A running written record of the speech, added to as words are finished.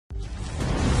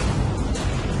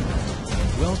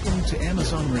Welcome to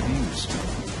Amazon Reviews.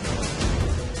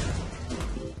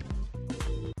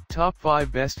 Top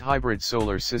 5 Best Hybrid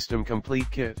Solar System Complete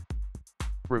Kit.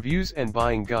 Reviews and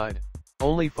Buying Guide.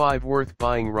 Only 5 worth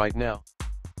buying right now.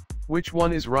 Which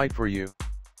one is right for you?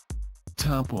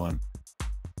 Top 1.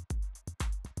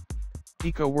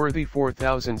 Eco-worthy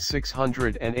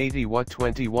 4680 watt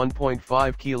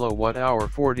 21.5 kilowatt-hour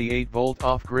 48 volt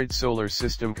off-grid solar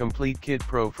system complete kit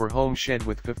pro for home shed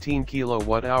with 15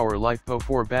 kilowatt-hour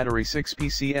LiFePO4 battery 6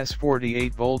 PCS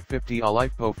 48 volt 50 Ah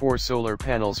LiFePO4 solar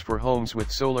panels for homes with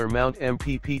solar mount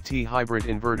MPPT hybrid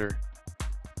inverter.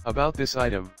 About this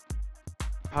item.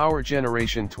 Power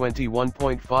generation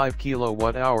 21.5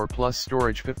 kilowatt-hour plus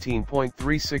storage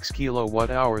 15.36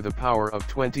 kilowatt-hour. The power of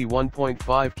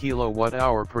 21.5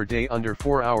 kilowatt-hour per day under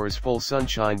 4 hours full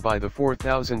sunshine by the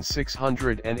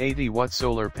 4680 watt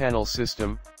solar panel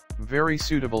system, very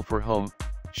suitable for home,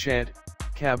 shed,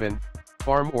 cabin,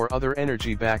 farm or other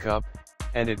energy backup,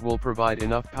 and it will provide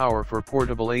enough power for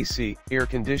portable AC, air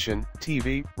condition,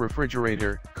 TV,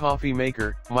 refrigerator, coffee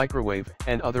maker, microwave,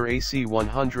 and other AC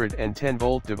 110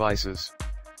 volt devices.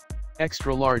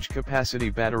 Extra large capacity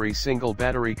battery single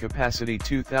battery capacity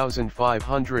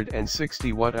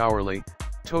 2560 watt hourly,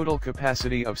 total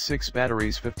capacity of 6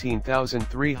 batteries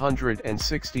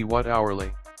 15360 watt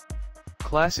hourly.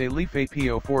 Class A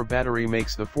LiFePO4 battery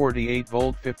makes the 48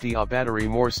 volt 50 Ah battery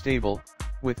more stable,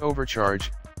 with overcharge,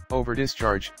 over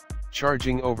discharge,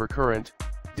 charging over current,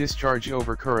 discharge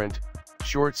over current,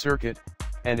 short circuit,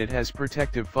 and it has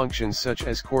protective functions such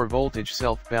as core voltage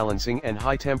self-balancing and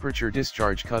high temperature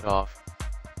discharge cutoff.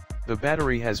 The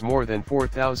battery has more than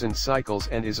 4000 cycles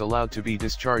and is allowed to be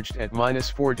discharged at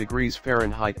 -4 degrees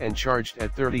Fahrenheit and charged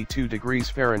at 32 degrees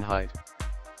Fahrenheit.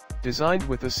 Designed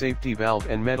with a safety valve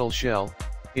and metal shell,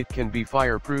 it can be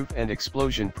fireproof and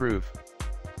explosion-proof.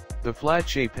 The flat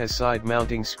shape has side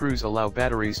mounting screws allow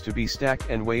batteries to be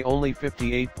stacked and weigh only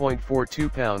 58.42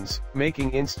 pounds,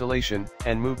 making installation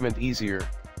and movement easier.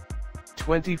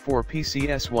 24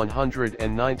 PCS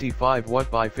 195 watt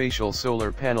bifacial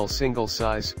solar panel single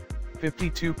size,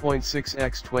 52.6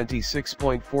 x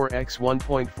 26.4 x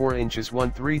 1.4 inches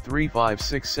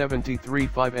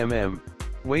 1335673.5 mm,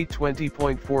 weight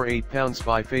 20.48 pounds.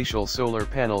 Bifacial solar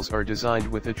panels are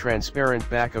designed with a transparent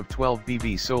back of 12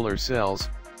 BB solar cells.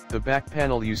 The back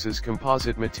panel uses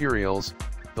composite materials,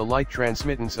 the light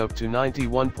transmittance up to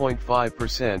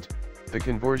 91.5%, the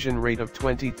conversion rate of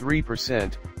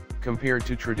 23%, compared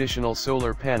to traditional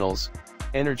solar panels,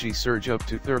 energy surge up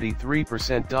to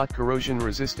 33%.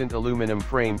 Corrosion-resistant aluminum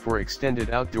frame for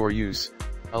extended outdoor use,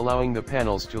 allowing the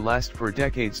panels to last for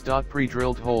decades.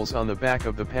 Pre-drilled holes on the back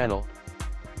of the panel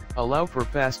allow for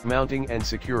fast mounting and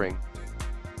securing.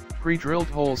 Pre-drilled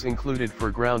holes included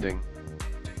for grounding.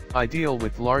 Ideal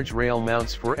with large rail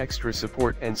mounts for extra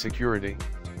support and security.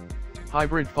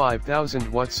 Hybrid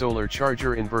 5000 watt solar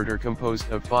charger inverter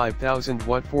composed of 5000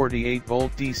 watt 48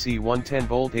 volt DC 110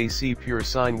 volt AC pure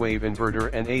sine wave inverter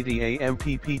and 80 A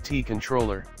MPPT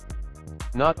controller.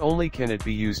 Not only can it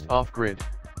be used off-grid,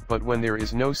 but when there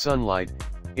is no sunlight,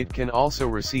 it can also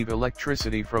receive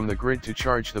electricity from the grid to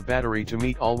charge the battery to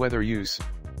meet all weather use,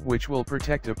 which will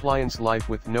protect appliance life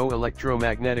with no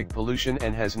electromagnetic pollution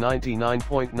and has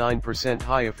 99.9%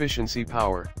 high efficiency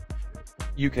power.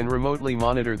 You can remotely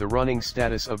monitor the running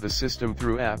status of the system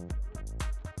through app.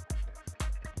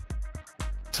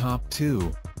 Top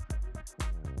 2.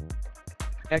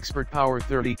 ExpertPower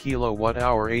 30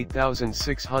 kWh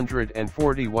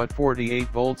 8640 watt 48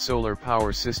 volt solar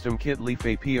power system kit.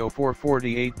 LiFePO4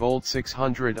 48 volt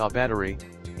 600 Ah battery,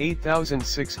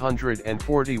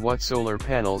 8640 watt solar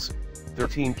panels,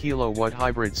 13 kilowatt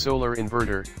hybrid solar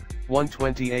inverter,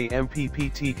 120 A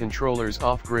MPPT controllers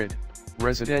off-grid,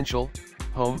 residential,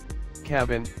 home,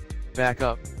 cabin,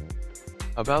 backup.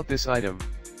 About this item.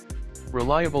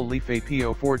 Reliable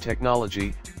LiFePO4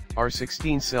 technology. Our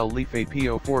 16-cell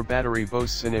LiFePO4 battery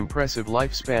boasts an impressive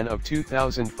lifespan of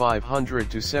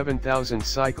 2,500 to 7,000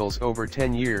 cycles over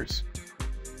 10 years.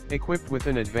 Equipped with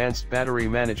an advanced battery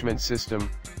management system,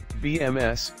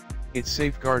 BMS, it's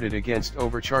safeguarded against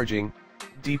overcharging,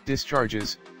 deep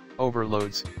discharges,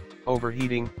 overloads,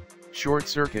 overheating, short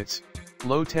circuits,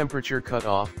 low temperature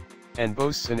cutoff, and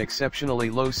boasts an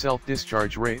exceptionally low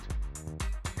self-discharge rate.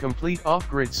 Complete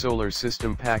off-grid solar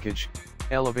system package.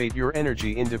 Elevate your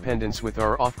energy independence with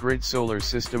our off-grid solar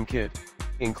system kit,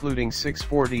 including 6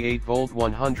 48 volt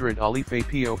 100 Ah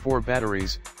LiFePO4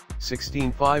 batteries,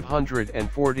 16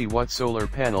 540 watt solar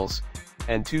panels,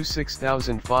 and 2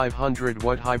 6500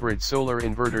 watt hybrid solar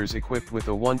inverters equipped with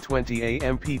a 120 A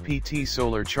MPPT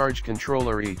solar charge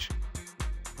controller each.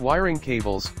 Wiring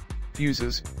cables,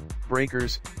 fuses,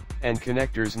 breakers, and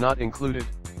connectors not included.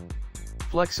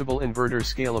 Flexible inverter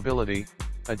scalability.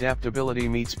 Adaptability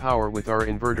meets power with our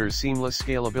inverter's seamless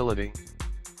scalability.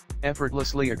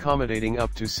 Effortlessly accommodating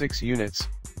up to 6 units,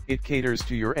 it caters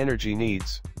to your energy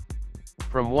needs.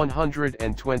 From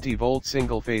 120-volt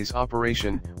single-phase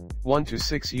operation, 1 to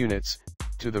 6 units,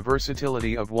 to the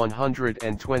versatility of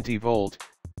 120-volt,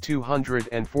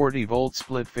 240-volt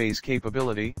split-phase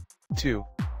capability, 2,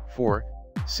 4,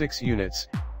 6 units,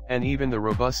 and even the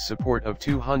robust support of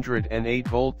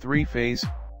 208-volt 3-phase,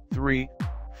 3,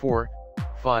 4,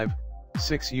 5,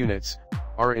 6 units,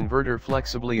 our inverter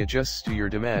flexibly adjusts to your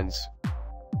demands.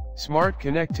 Smart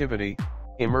connectivity.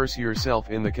 Immerse yourself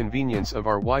in the convenience of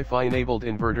our Wi-Fi-enabled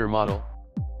inverter model.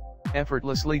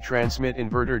 Effortlessly transmit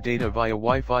inverter data via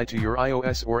Wi-Fi to your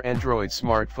iOS or Android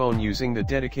smartphone using the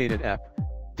dedicated app,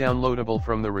 downloadable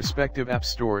from the respective app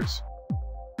stores.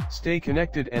 Stay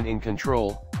connected and in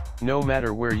control, no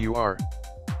matter where you are.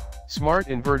 Smart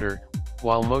inverter.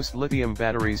 While most lithium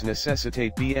batteries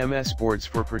necessitate BMS boards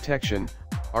for protection,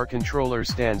 our controller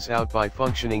stands out by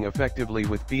functioning effectively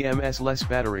with BMS-less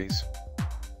batteries.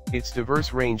 Its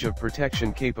diverse range of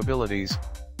protection capabilities,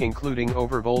 including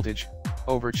overvoltage,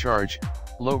 overcharge,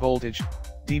 low voltage,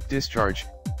 deep discharge,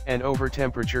 and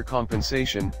over-temperature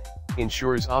compensation,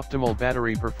 ensures optimal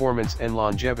battery performance and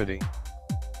longevity.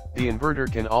 The inverter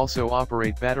can also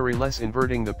operate battery-less,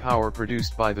 inverting the power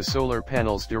produced by the solar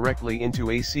panels directly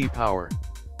into AC power.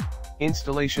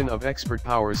 Installation of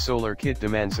ExpertPower's solar kit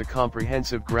demands a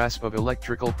comprehensive grasp of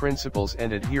electrical principles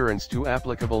and adherence to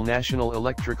applicable National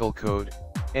Electrical Code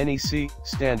 (NEC)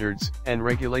 standards and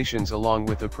regulations, along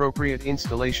with appropriate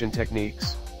installation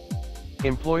techniques.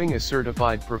 Employing a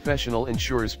certified professional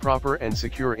ensures proper and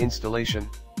secure installation.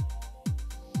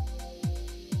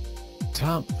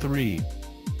 Top 3.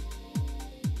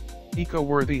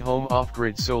 Eco-worthy home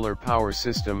off-grid solar power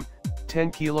system, 10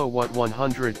 kW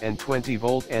 120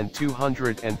 volt and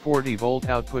 240 volt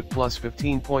output plus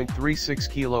 15.36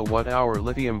 kWh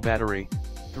lithium battery,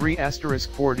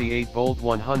 3*48 volt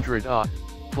 100 Ah,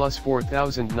 plus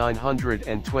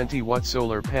 4920 watt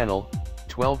solar panel,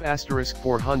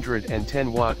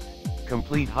 12*410 watt,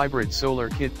 complete hybrid solar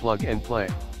kit plug and play.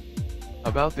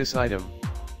 About this item.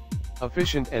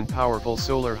 Efficient and powerful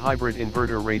solar hybrid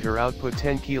inverter rater output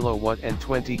 10 kW and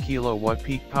 20 kW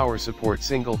peak power support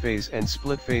single phase and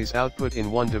split phase output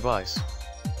in one device.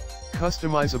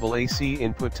 Customizable AC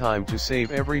input time to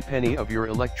save every penny of your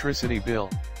electricity bill.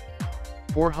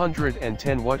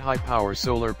 410 watt high power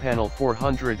solar panel,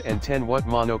 410 watt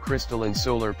monocrystalline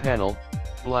solar panel,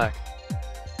 black.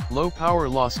 Low power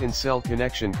loss in cell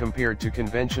connection compared to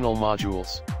conventional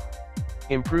modules.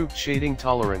 Improved shading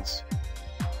tolerance.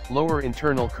 Lower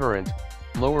internal current,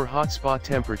 lower hotspot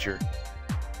temperature.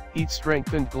 Heat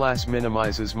strengthened glass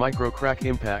minimizes micro crack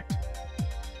impact.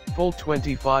 Full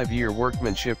 25-year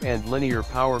workmanship and linear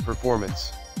power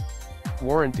performance.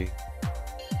 Warranty.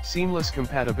 Seamless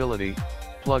compatibility,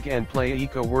 plug and play,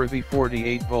 eco-worthy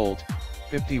 48 volt,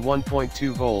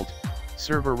 51.2 volt,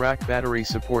 server rack battery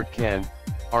support CAN,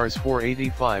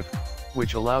 RS485,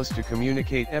 which allows to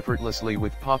communicate effortlessly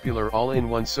with popular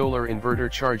all-in-one solar inverter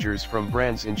chargers from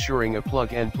brands, ensuring a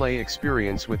plug-and-play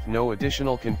experience with no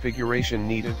additional configuration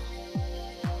needed.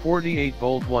 48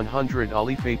 volt 100 Ah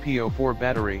LiFePO4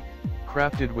 battery,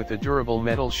 crafted with a durable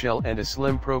metal shell and a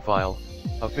slim profile,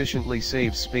 efficiently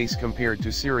saves space compared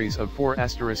to series of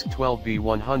 4*12V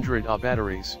 100 Ah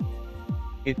batteries.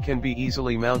 It can be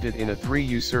easily mounted in a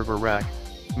 3U server rack,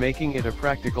 making it a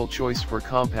practical choice for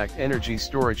compact energy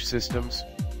storage systems.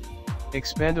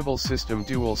 Expandable system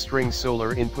dual string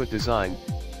solar input design,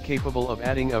 capable of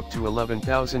adding up to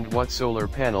 11,000 watt solar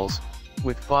panels,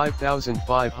 with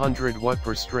 5,500 watt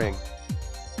per string.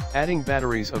 Adding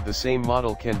batteries of the same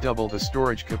model can double the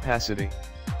storage capacity.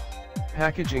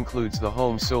 Package includes the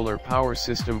home solar power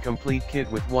system complete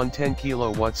kit with one 10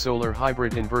 kW solar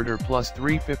hybrid inverter plus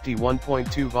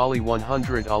 351.2 volley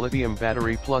 100 Ah lithium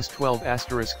battery plus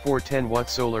 12*410 watt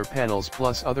solar panels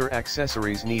plus other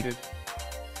accessories needed.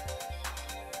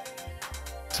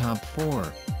 Top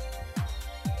 4.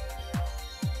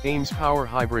 Ames Power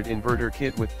Hybrid Inverter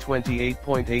Kit with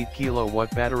 28.8 kW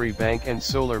battery bank and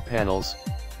solar panels,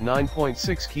 9.6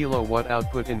 kW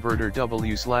output inverter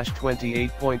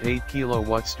W/28.8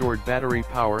 kW stored battery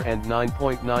power and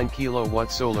 9.9 kW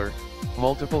solar,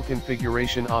 multiple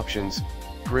configuration options,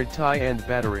 grid tie and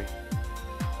battery.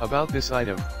 About this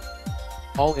item.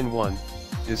 All-in-one,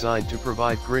 designed to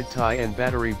provide grid tie and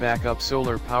battery backup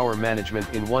solar power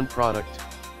management in one product.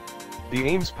 The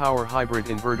Ames Power Hybrid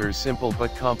Inverter's simple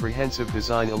but comprehensive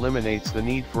design eliminates the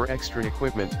need for extra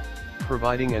equipment,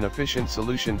 providing an efficient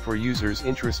solution for users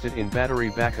interested in battery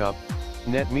backup,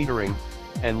 net metering,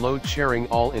 and load sharing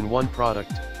all in one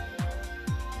product.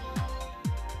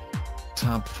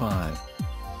 Top 5.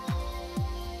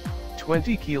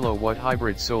 20 kW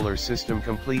hybrid solar system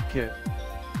complete kit.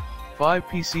 5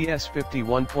 PCS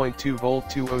 51.2 volt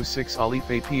 206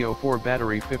 AliFe-PO4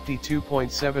 battery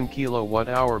 52.7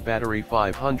 kWh battery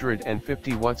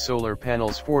 550 watt solar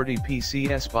panels 40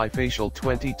 PCS bifacial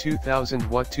 22,000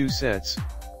 watt 2 sets,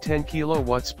 10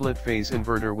 kW split phase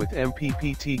inverter with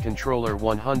MPPT controller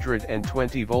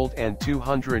 120 volt and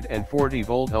 240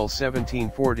 volt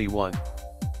L1741.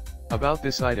 About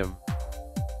this item.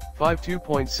 5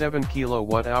 2.7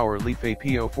 kWh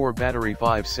Lithium-PO4 battery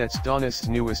 5 sets Donist's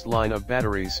newest line of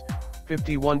batteries,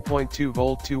 51.2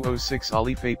 volt 206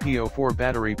 Lithium-PO4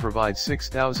 battery provides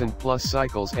 6,000 plus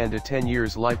cycles and a 10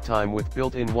 years lifetime with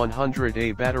built-in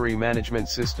 100A battery management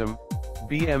system,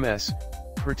 BMS,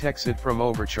 protects it from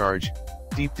overcharge,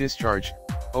 deep discharge,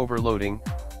 overloading,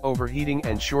 overheating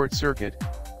and short circuit,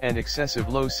 and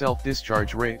excessive low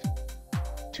self-discharge rate.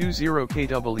 20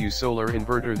 kW solar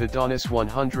inverter. The Donis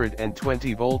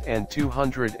 120 volt and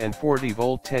 240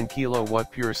 volt 10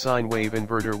 kW pure sine wave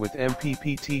inverter with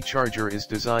MPPT charger is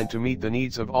designed to meet the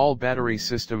needs of all battery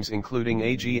systems including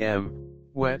AGM,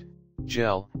 wet,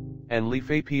 gel, and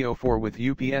Lithium-PO4 with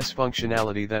UPS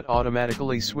functionality that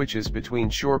automatically switches between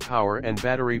shore power and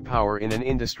battery power in an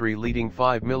industry-leading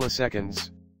 5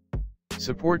 milliseconds.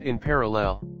 Support in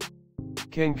parallel.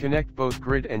 Can connect both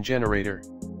grid and generator.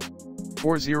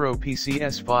 40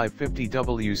 PCS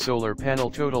 550W solar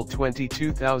panel. Total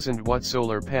 22,000 watt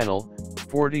solar panel,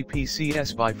 40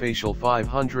 PCS bifacial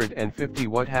 550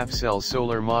 watt half cell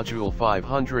solar module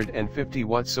 550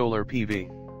 watt solar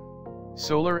PV.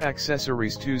 Solar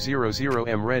accessories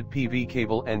 200M red PV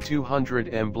cable and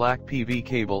 200M black PV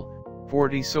cable,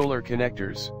 40 solar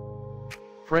connectors.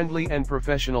 Friendly and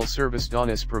professional service.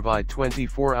 Donis provide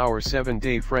 24-hour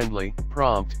 7-day friendly,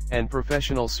 prompt, and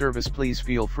professional service. Please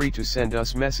feel free to send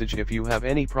us message if you have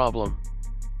any problem.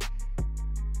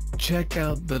 Check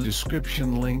out the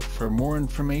description link for more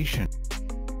information.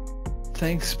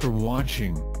 Thanks for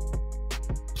watching.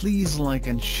 Please like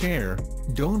and share,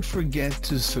 don't forget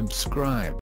to subscribe.